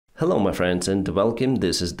Hello my friends and welcome.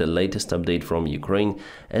 This is the latest update from Ukraine.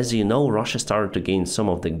 As you know, Russia started to gain some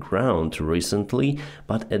of the ground recently,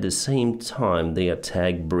 but at the same time the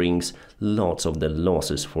attack brings lots of the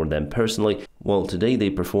losses for them personally. Well, today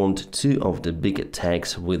they performed two of the big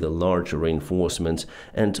attacks with large reinforcements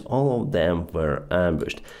and all of them were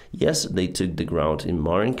ambushed. Yes, they took the ground in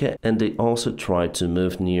Marinka and they also tried to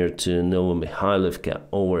move near to Novomikhailivka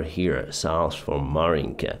over here, south from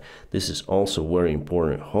Marinka. This is also a very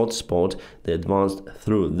important hotspot. They advanced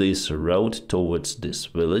through this road towards this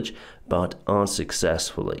village, but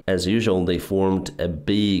unsuccessfully. As usual, they formed a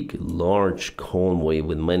large convoy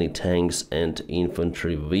with many tanks and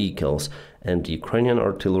infantry vehicles, and Ukrainian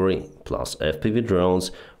artillery plus FPV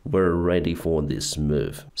drones were ready for this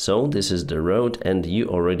move. So this is the road and you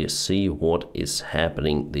already see what is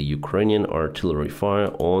happening. The Ukrainian artillery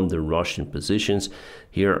fire on the Russian positions.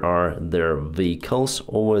 Here are their vehicles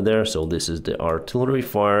over there. So this is the artillery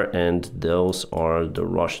fire and those are the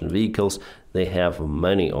Russian vehicles. They have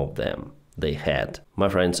many of them. They had. My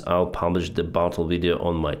friends, I'll publish the battle video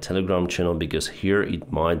on my Telegram channel because here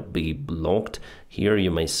it might be blocked. Here you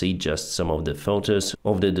may see just some of the photos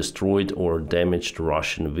of the destroyed or damaged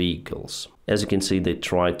Russian vehicles. As you can see, they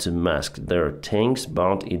tried to mask their tanks,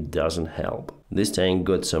 but it doesn't help. This tank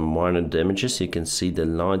got some minor damages. You can see the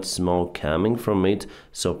light smoke coming from it,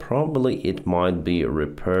 so probably it might be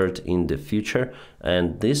repaired in the future.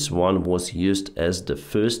 And this one was used as the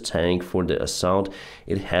first tank for the assault.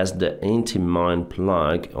 It has the anti-mine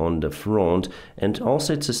plug on the front and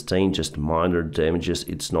also it sustained just minor damages.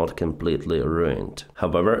 It's not completely ruined.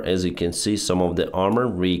 However, as you can see, some of the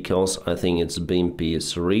armored vehicles, I think it's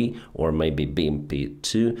BMP-3 or maybe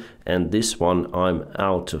BMP-2, and this one I'm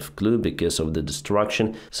out of clue because of the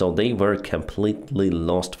destruction, so they were completely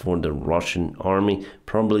lost for the Russian army,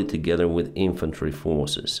 probably together with infantry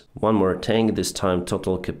forces. One more tank, this time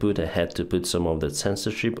total kaput. I had to put some of the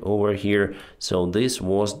censorship over here, so this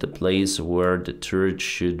was the place where the turret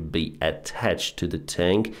should be attached to the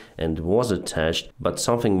tank and was attached, but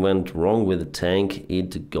something went wrong with the tank,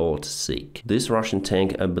 it got sick. This Russian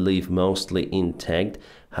tank, I believe, mostly intact.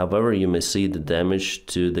 However, you may see the damage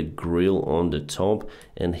to the grille on the top,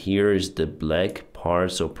 and here is the black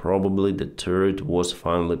part, so probably the turret was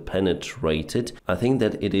finally penetrated. I think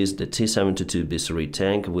that it is the T-72B3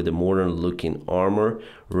 tank with the modern looking armor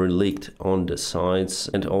relict on the sides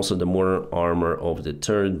and also the modern armor of the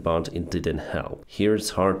turret, but it didn't help. Here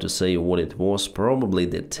it's hard to say what it was, probably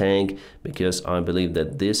the tank, because I believe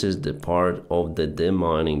that this is the part of the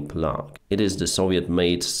demining plug. It is the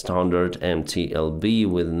Soviet-made standard MTLB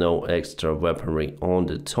with no extra weaponry on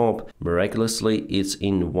the top. Miraculously, it's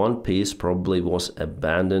in one piece, probably was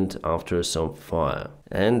abandoned after some fire.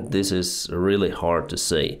 And this is really hard to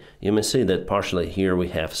say. You may see that partially here we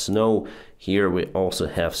have snow, here we also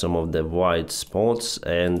have some of the white spots,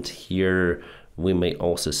 and here we may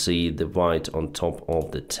also see the white on top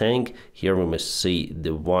of the tank. Here we may see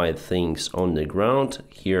the white things on the ground,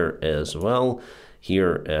 here as well,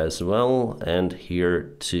 and here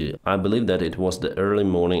too. I believe that it was the early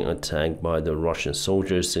morning attack by the Russian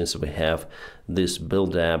soldiers, since we have this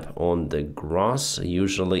build-up on the grass.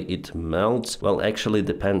 Usually it melts. Well, actually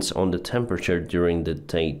depends on the temperature during the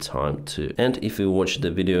daytime too. And if you watch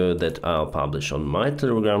the video that I'll publish on my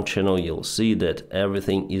Telegram channel, you'll see that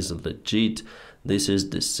everything is legit. This is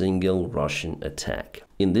the single Russian attack.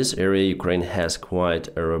 In this area, Ukraine has quite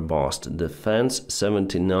a robust defense.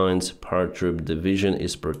 79th Paratroop Division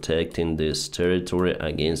is protecting this territory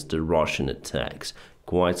against the Russian attacks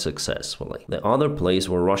quite successfully. The other place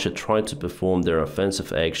where Russia tried to perform their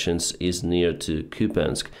offensive actions is near to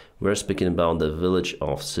Kupiansk. We're speaking about the village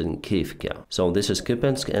of Sinkivka. So this is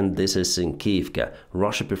Kupiansk and this is Sinkivka.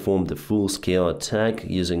 Russia performed the full-scale attack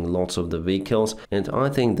using lots of the vehicles, and I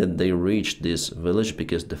think that they reached this village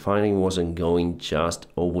because the fighting wasn't going just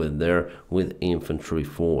over there with infantry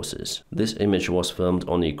forces. This image was filmed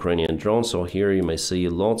on Ukrainian drone, so here you may see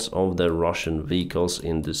lots of the Russian vehicles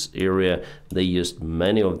in this area. They used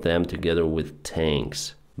many of them together with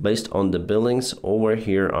tanks. Based on the buildings over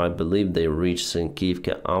here, I believe they reached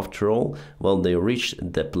Sinkivka after all. Well, they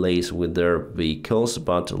reached the place with their vehicles,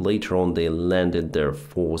 but later on they landed their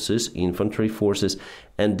forces, infantry forces,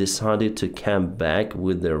 and decided to come back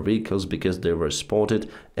with their vehicles because they were spotted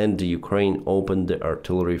and the Ukraine opened the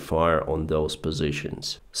artillery fire on those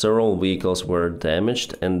positions. Several vehicles were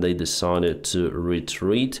damaged and they decided to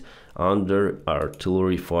retreat under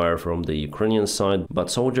artillery fire from the Ukrainian side, but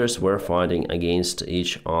soldiers were fighting against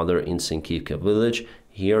each other in Sinkivka village.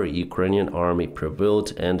 Here Ukrainian army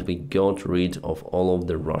prevailed and we got rid of all of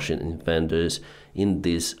the Russian invaders in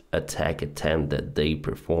this attack attempt that they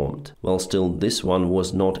performed. Well, still, this one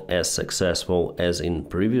was not as successful as in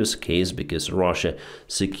previous case because Russia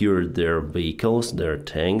secured their vehicles, their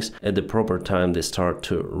tanks. At the proper time, they start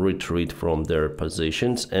to retreat from their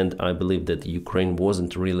positions, and I believe that Ukraine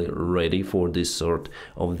wasn't really ready for this sort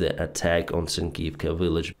of the attack on Sinkivka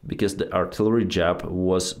village because the artillery job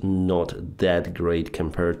was not that great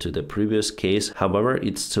compared to the previous case. However,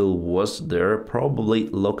 it still was there. Probably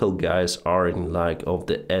local guys are in lack of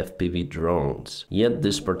the FPV drones. Yet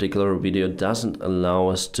this particular video doesn't allow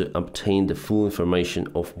us to obtain the full information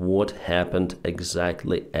of what happened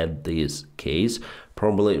exactly at this case.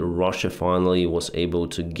 Probably Russia finally was able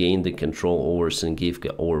to gain the control over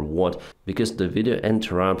Sinkivka or what, because the video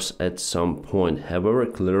interrupts at some point. However,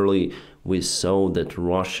 clearly we saw that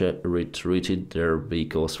Russia retreated their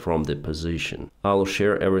vehicles from the position. I'll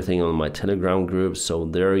share everything on my Telegram group, so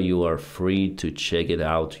there you are free to check it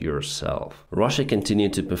out yourself. Russia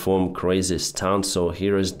continued to perform crazy stunts, so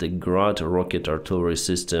here is the Grad rocket artillery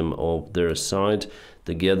system of their side,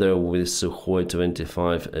 together with Sukhoi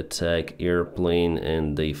 25 attack airplane,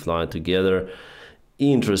 and they fly together.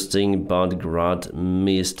 Interesting, but Grad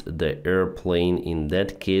missed the airplane in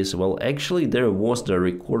that case. Well, actually there was the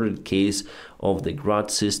recorded case of the Grad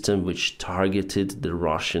system which targeted the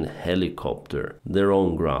Russian helicopter, their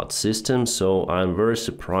own Grad system, so I'm very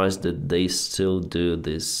surprised that they still do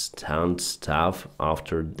this stunt stuff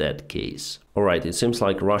after that case. Alright, it seems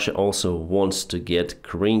like Russia also wants to get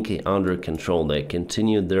Krinky under control. They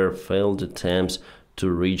continue their failed attempts to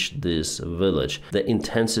reach this village. The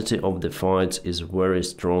intensity of the fights is very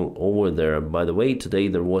strong over there. By the way, today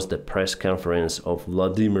there was the press conference of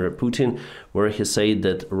Vladimir Putin where he said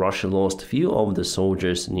that Russia lost few of the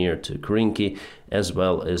soldiers near to Krinky as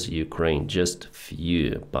well as Ukraine, just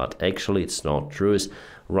few, but actually it's not true.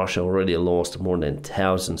 Russia already lost more than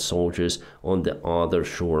 1,000 soldiers on the other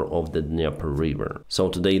shore of the Dnieper River. So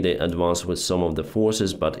today they advanced with some of the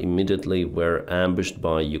forces, but immediately were ambushed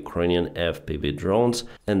by Ukrainian FPV drones,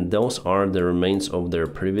 and those are the remains of their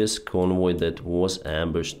previous convoy that was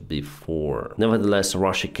ambushed before. Nevertheless,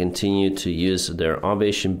 Russia continued to use their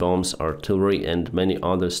aviation bombs, artillery, and many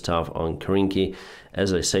other stuff on Krinky.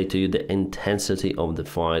 As I say to you, the intensity of the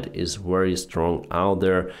fight is very strong out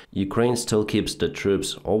there. Ukraine still keeps the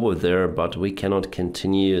troops over there, but we cannot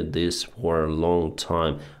continue this for a long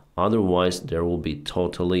time. Otherwise, there will be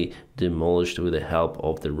totally demolished with the help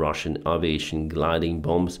of the Russian aviation gliding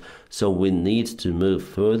bombs. So we need to move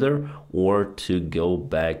further or to go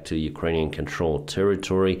back to Ukrainian controlled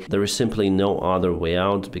territory. There is simply no other way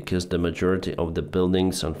out because the majority of the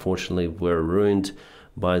buildings, unfortunately, were ruined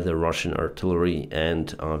by the Russian artillery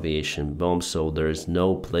and aviation bombs, so there is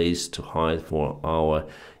no place to hide for our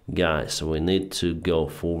guys. So we need to go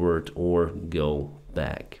forward or go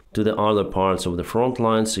back. To the other parts of the front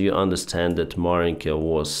line, so you understand that Marinka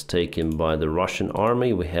was taken by the Russian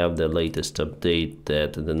army. We have the latest update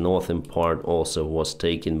that the northern part also was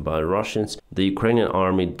taken by Russians. The Ukrainian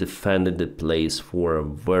army defended the place for a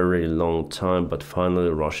very long time, but finally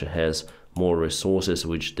Russia has more resources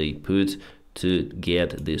which they put to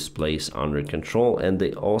get this place under control, and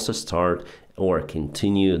they also start or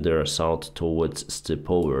continue their assault towards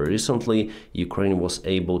Stepovo. Recently, Ukraine was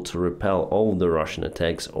able to repel all the Russian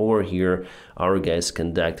attacks over here. Our guys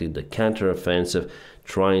conducted the counteroffensive,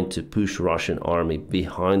 trying to push Russian army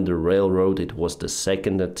behind the railroad. It was the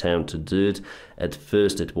second attempt to do it. At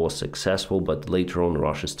first it was successful, but later on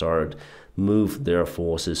Russia started move their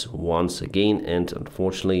forces once again, and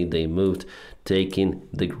unfortunately they moved, taking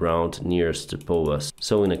the ground near Stepovo.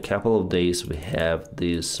 So in a couple of days we have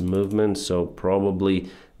this movement, so probably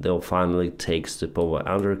they'll finally take Stepovo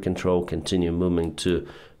under control, continue moving to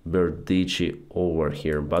Berdichi over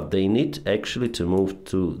here, but they need actually to move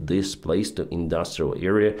to this place, the industrial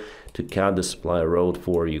area, to cut the supply road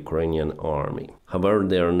for Ukrainian army. However,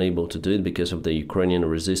 they are unable to do it because of the Ukrainian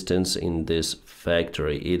resistance in this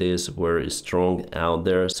factory. It is very strong out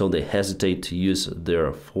there, so they hesitate to use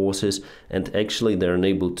their forces, and actually they're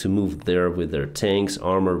unable to move there with their tanks,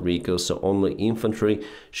 armored vehicles, so only infantry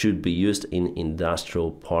should be used in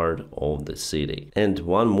industrial part of the city. And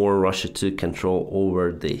one more, Russia took control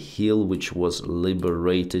over the hill which was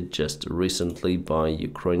liberated just recently by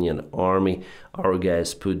Ukrainian army. Our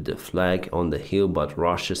guys put the flag on the hill, but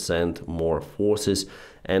Russia sent more forces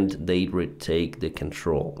and they retake the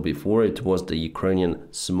control. Before it was the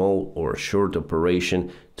Ukrainian small or short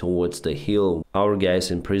operation towards the hill. Our guys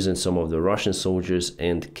imprisoned some of the Russian soldiers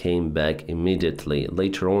and came back immediately.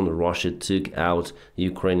 Later on, Russia took out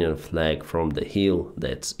Ukrainian flag from the hill.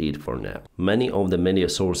 That's it for now. Many of the media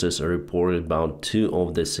sources reported about two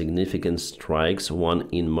of the significant strikes, one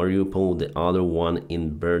in Mariupol, the other one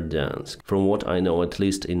in Berdyansk. From what I know, at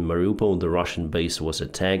least in Mariupol, the Russian base was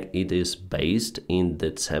attacked. It is based in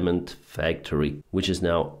the cement factory, which is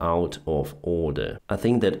now out of order. I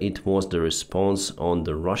think that it was the response on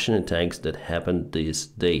the Russian attacks that happened this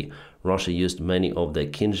day. Russia used many of the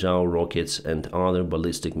Kinzhal rockets and other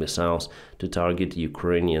ballistic missiles to target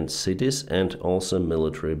Ukrainian cities and also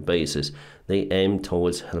military bases. They aimed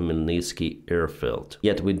towards Khmelnytsky airfield.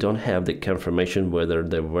 Yet we don't have the confirmation whether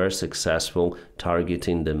they were successful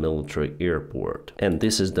targeting the military airport. And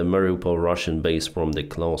this is the Mariupol Russian base from the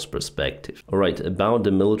close perspective. Alright, about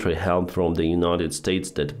the military help from the United States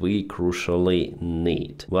that we crucially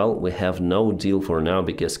need. Well, we have no deal for now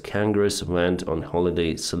because Congress went on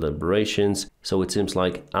holiday celebrations. So it seems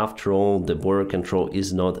like, after all, the border control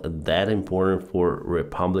is not that important for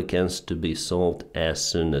Republicans to be solved as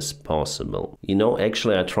soon as possible. You know,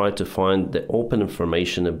 actually, I tried to find the open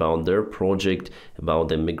information about their project, about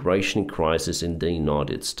the migration crisis in the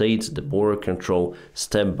United States, the border control,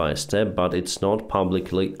 step by step, but it's not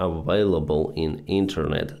publicly available in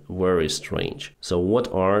internet. Very strange. So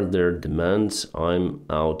what are their demands? I'm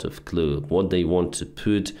out of clue. What they want to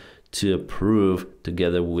put to approve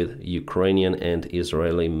together with Ukrainian and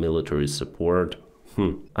Israeli military support.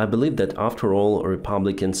 I believe that, after all,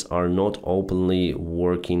 Republicans are not openly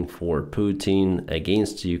working for Putin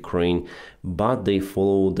against Ukraine, but they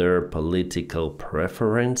follow their political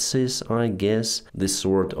preferences, I guess. This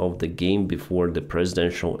sort of the game before the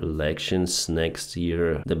presidential elections next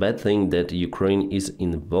year. The bad thing that Ukraine is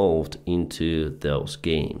involved into those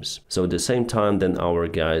games. So at the same time, then our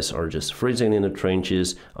guys are just freezing in the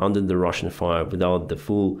trenches under the Russian fire without the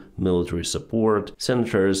full military support.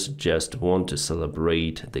 Senators just want to celebrate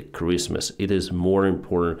the Christmas. It is more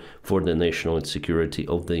important for the national security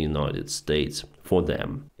of the United States. For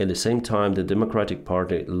them. At the same time, the Democratic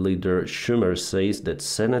Party leader Schumer says that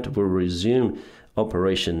Senate will resume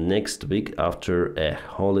operation next week after a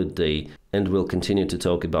holiday and will continue to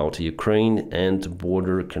talk about Ukraine and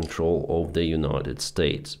border control of the United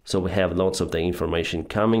States. So we have lots of the information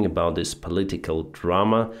coming about this political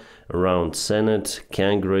drama around Senate,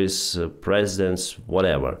 Congress, presidents,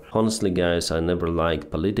 whatever. Honestly, guys, I never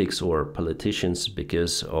liked politics or politicians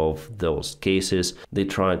because of those cases. They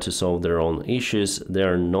try to solve their own issues. They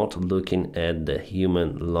are not looking at the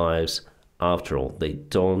human lives. After all, they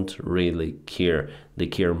don't really care. They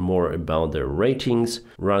care more about their ratings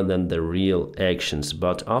rather than the real actions.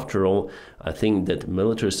 But after all, I think that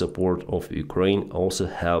military support of Ukraine also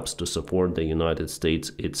helps to support the United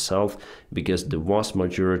States itself, because the vast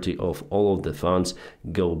majority of all of the funds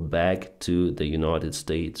go back to the United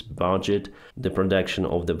States budget. The production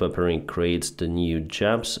of the weaponry creates the new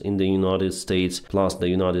jobs in the United States, plus the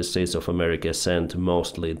United States of America sent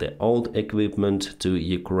mostly the old equipment to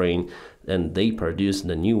Ukraine, and they produce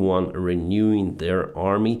the new one, renewing their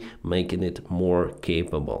army, making it more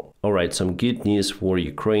capable. Alright, some good news for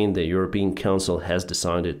Ukraine. The European Council has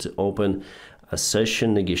decided to open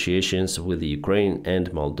accession negotiations with Ukraine and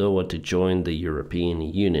Moldova to join the European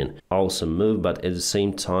Union. Awesome move, but at the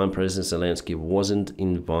same time, President Zelensky wasn't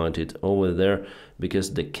invited over there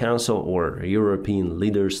because the Council or European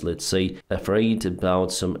leaders, let's say, afraid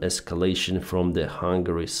about some escalation from the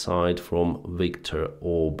Hungary side from Viktor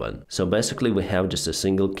Orban. So basically we have just a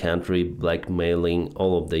single country blackmailing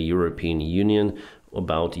all of the European Union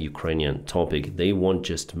about Ukrainian topic. They want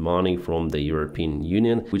just money from the European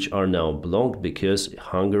Union, which are now blocked because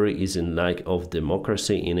Hungary is in lack of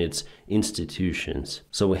democracy in its institutions.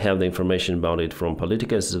 So we have the information about it from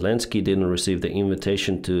Politica. Zelensky didn't receive the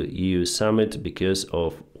invitation to EU summit because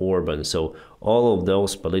of Orban. So all of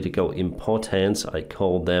those political impotents, I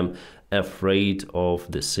call them, afraid of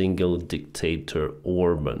the single dictator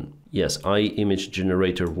Orban. Yes, image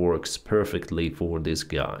generator works perfectly for this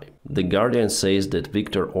guy. The Guardian says that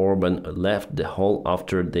Viktor Orban left the hall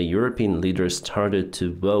after the European leaders started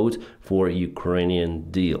to vote for Ukrainian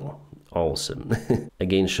deal. Awesome.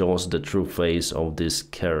 Again shows the true face of this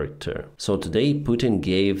character. So today Putin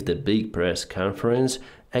gave the big press conference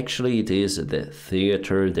Actually, it is the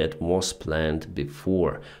theater that was planned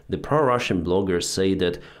before. The pro-Russian bloggers say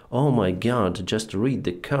that, oh my god, just read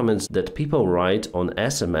the comments that people write on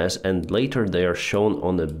SMS and later they are shown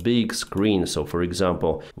on a big screen. So for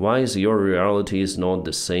example, why is your reality is not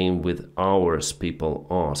the same with ours, people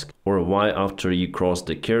ask. Or why after you cross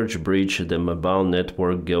the Kerch Bridge the mobile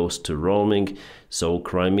network goes to roaming, so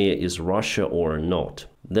Crimea is Russia or not.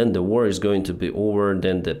 Then the war is going to be over,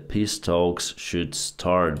 then the peace talks should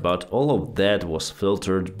start. But all of that was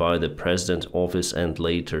filtered by the president's office and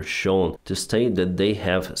later shown to state that they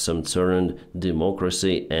have some certain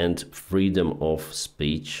democracy and freedom of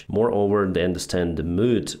speech. Moreover, they understand the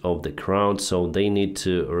mood of the crowd, so they need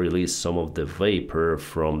to release some of the vapor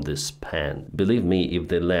from this pan. Believe me, if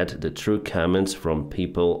they let the true comments from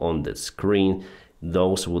people on the screen,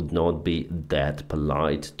 those would not be that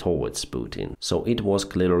polite towards Putin. So it was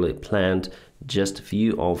clearly planned. Just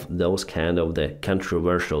few of those kind of the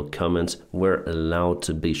controversial comments were allowed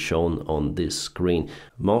to be shown on this screen.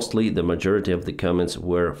 Mostly the majority of the comments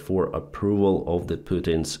were for approval of the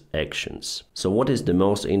Putin's actions. So what is the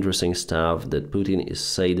most interesting stuff that Putin is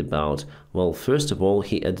said about? Well, first of all,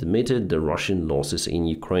 he admitted the Russian losses in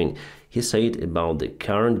Ukraine. He said about the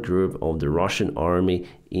current group of the Russian army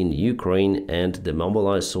in Ukraine and the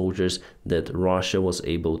mobilized soldiers that Russia was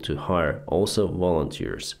able to hire, also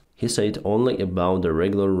volunteers. He said only about the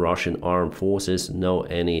regular Russian armed forces, no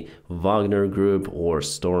any Wagner group or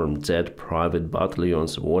Storm Z private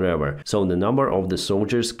battalions, whatever. So the number of the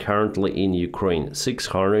soldiers currently in Ukraine,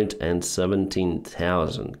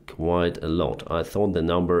 617,000, quite a lot. I thought the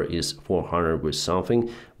number is 400 with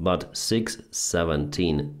something, but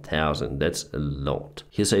 617,000, that's a lot.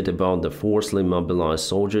 He said about the forcibly mobilized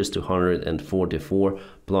soldiers, 244,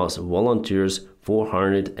 plus volunteers,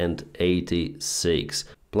 486.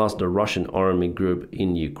 Plus the Russian army group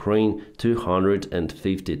in Ukraine,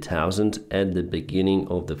 250,000 at the beginning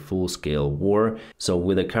of the full-scale war. So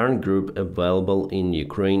with the current group available in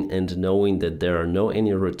Ukraine and knowing that there are no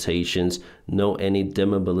any rotations, no any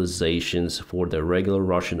demobilizations for the regular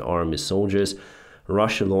Russian army soldiers,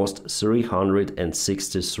 Russia lost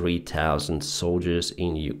 363,000 soldiers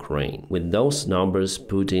in Ukraine. With those numbers,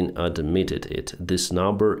 Putin admitted it. This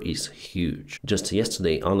number is huge. Just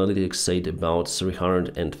yesterday, analytics said about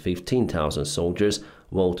 315,000 soldiers,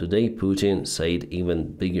 while today Putin said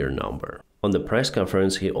even bigger number. On the press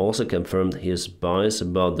conference, he also confirmed his bias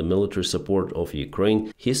about the military support of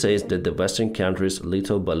Ukraine. He says that the Western countries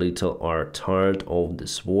little by little are tired of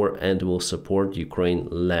this war and will support Ukraine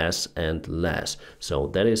less and less. So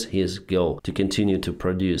that is his goal, to continue to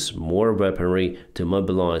produce more weaponry, to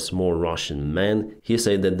mobilize more Russian men. He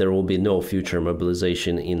said that there will be no future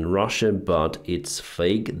mobilization in Russia, but it's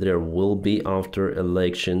fake. There will be after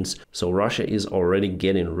elections. So Russia is already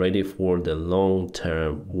getting ready for the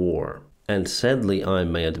long-term war. And sadly, I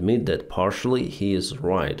may admit that partially he is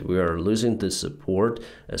right. We are losing the support,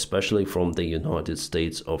 especially from the United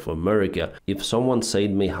States of America. If someone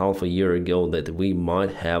said me half a year ago that we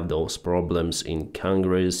might have those problems in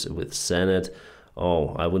Congress, with Senate,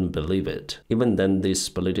 oh, I wouldn't believe it. Even then this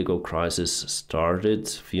political crisis started a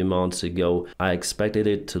few months ago, I expected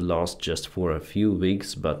it to last just for a few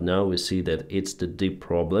weeks, but now we see that it's the deep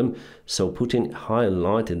problem. So Putin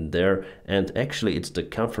highlighted there, and actually it's the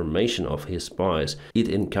confirmation of his bias. It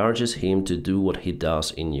encourages him to do what he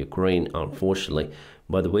does in Ukraine, unfortunately.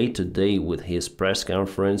 By the way, today with his press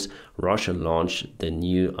conference, Russia launched the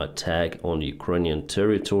new attack on Ukrainian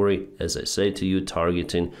territory, as I say to you,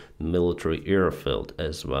 targeting military airfield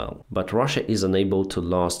as well. But Russia is unable to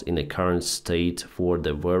last in the current state for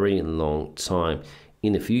the very long time.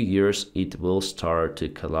 In a few years, it will start to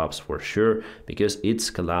collapse for sure, because it's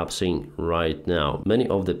collapsing right now. Many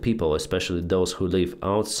of the people, especially those who live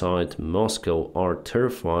outside Moscow, are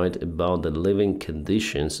terrified about the living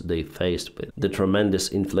conditions they faced with. The tremendous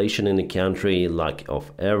inflation in the country, lack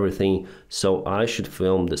of everything, so I should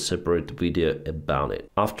film the separate video about it.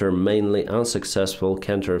 After mainly unsuccessful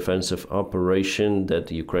counteroffensive operation that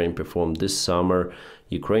Ukraine performed this summer,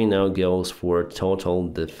 Ukraine now goes for total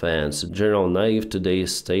defense. General Naiv today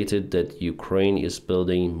stated that Ukraine is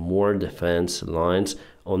building more defense lines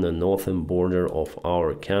on the northern border of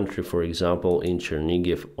our country, for example in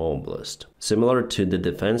Chernihiv Oblast, similar to the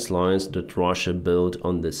defense lines that Russia built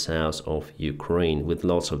on the south of Ukraine, with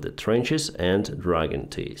lots of the trenches and dragon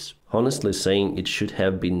teeth. Honestly saying, it should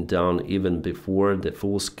have been done even before the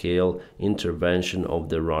full-scale intervention of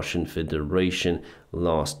the Russian Federation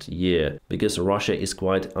last year, because Russia is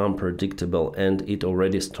quite unpredictable and it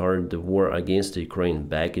already started the war against Ukraine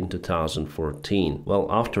back in 2014. Well,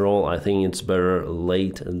 after all, I think it's better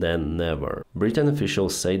late than never. Britain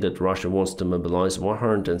officials say that Russia wants to mobilize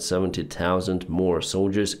 170,000 more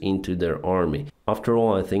soldiers into their army. After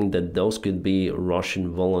all, I think that those could be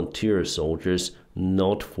Russian volunteer soldiers,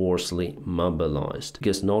 not forcibly mobilized,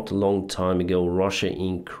 because not a long time ago Russia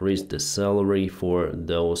increased the salary for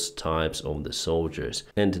those types of the soldiers,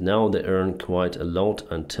 and now they earn quite a lot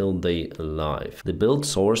until they alive. The Bild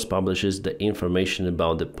source publishes the information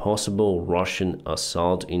about the possible Russian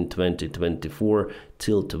assault in 2024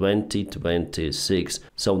 till 2026.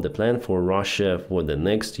 So the plan for Russia for the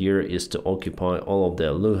next year is to occupy all of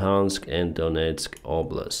the Luhansk and Donetsk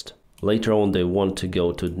Oblast. Later on, they want to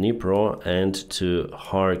go to Dnipro and to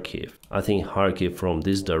Kharkiv. I think Kharkiv from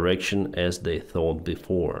this direction as they thought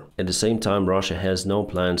before. At the same time, Russia has no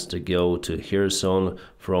plans to go to Kherson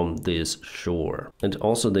from this shore. And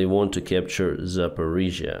also they want to capture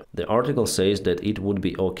Zaporizhia. The article says that it would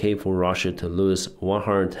be okay for Russia to lose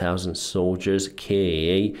 100,000 soldiers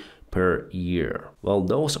KAA per year. Well,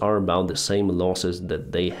 those are about the same losses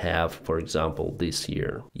that they have, for example, this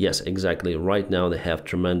year. Yes, exactly. Right now they have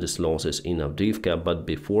tremendous losses in Avdiivka, but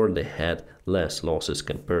before they had less losses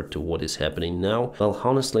compared to what is happening now. Well,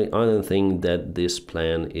 honestly, I don't think that this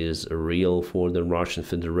plan is real for the Russian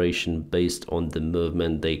Federation based on the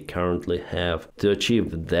movement they currently have. To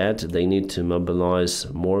achieve that, they need to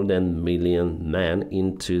mobilize more than 1 million men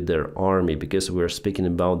into their army, because we're speaking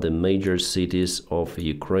about the major cities of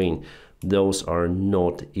Ukraine. Those are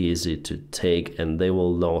not easy to take, and they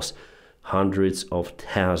will lose hundreds of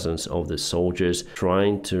thousands of the soldiers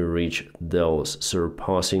trying to reach those,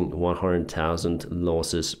 surpassing 100,000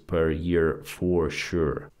 losses per year for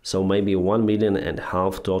sure. So maybe 1.5 million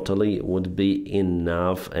totally would be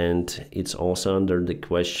enough, and it's also under the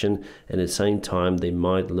question. At the same time, they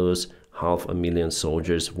might lose 500,000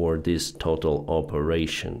 soldiers for this total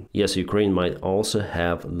operation. Yes, Ukraine might also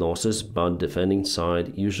have losses, but defending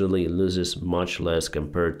side usually loses much less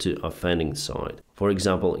compared to offending side. For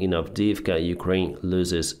example, in Avdiivka, Ukraine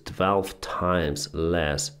loses 12 times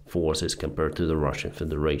less forces compared to the Russian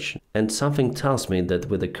Federation. And something tells me that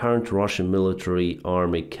with the current Russian military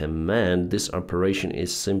army command, this operation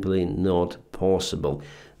is simply not possible.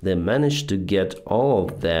 They managed to get all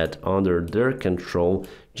of that under their control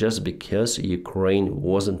just because Ukraine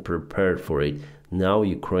wasn't prepared for it. Now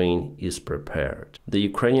Ukraine is prepared. The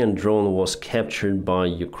Ukrainian drone was captured by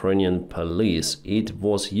Ukrainian police. It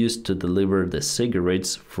was used to deliver the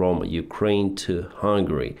cigarettes from Ukraine to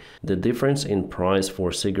Hungary. The difference in price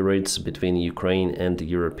for cigarettes between Ukraine and the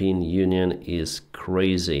European Union is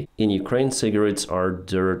crazy. In Ukraine, cigarettes are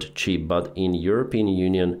dirt cheap, but in European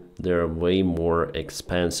Union, they're way more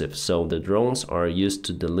expensive. So the drones are used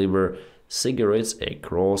to deliver cigarettes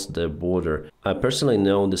across the border. I personally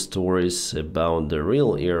know the stories about the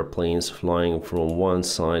real airplanes flying from one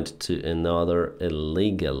side to another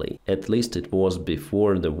illegally. At least it was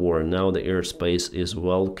before the war. Now the airspace is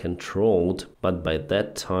well controlled, but by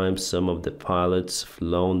that time some of the pilots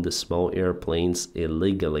flown the small airplanes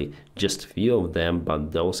illegally. Just few of them,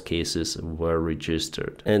 but those cases were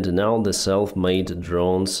registered. And now the self-made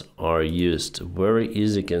drones are used. Very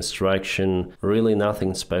easy construction, really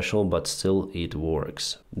nothing special, but still it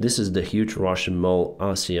works. This is the huge Russian mall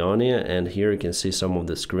Oceania, and here you can see some of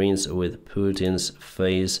the screens with Putin's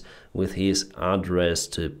face, with his address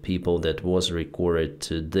to people that was recorded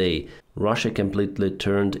today. Russia completely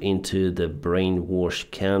turned into the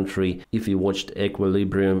brainwashed country. If you watched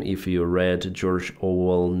Equilibrium, if you read George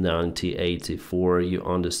Orwell 1984, you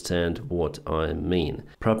understand what I mean.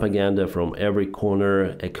 Propaganda from every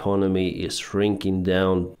corner, economy is shrinking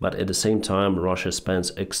down, but at the same time Russia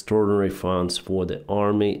spends extraordinary funds for the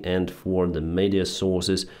army and for the media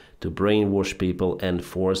sources to brainwash people and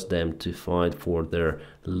force them to fight for their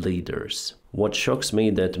leaders. What shocks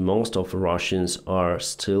me that most of Russians are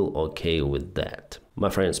still okay with that. My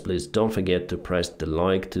friends, please don't forget to press the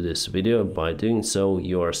like to this video. By doing so,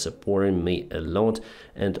 you are supporting me a lot.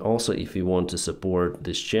 And also, if you want to support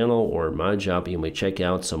this channel or my job, you may check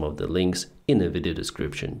out some of the links in the video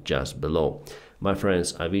description just below. My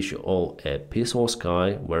friends, I wish you all a peaceful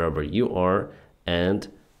sky wherever you are, and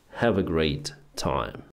have a great time.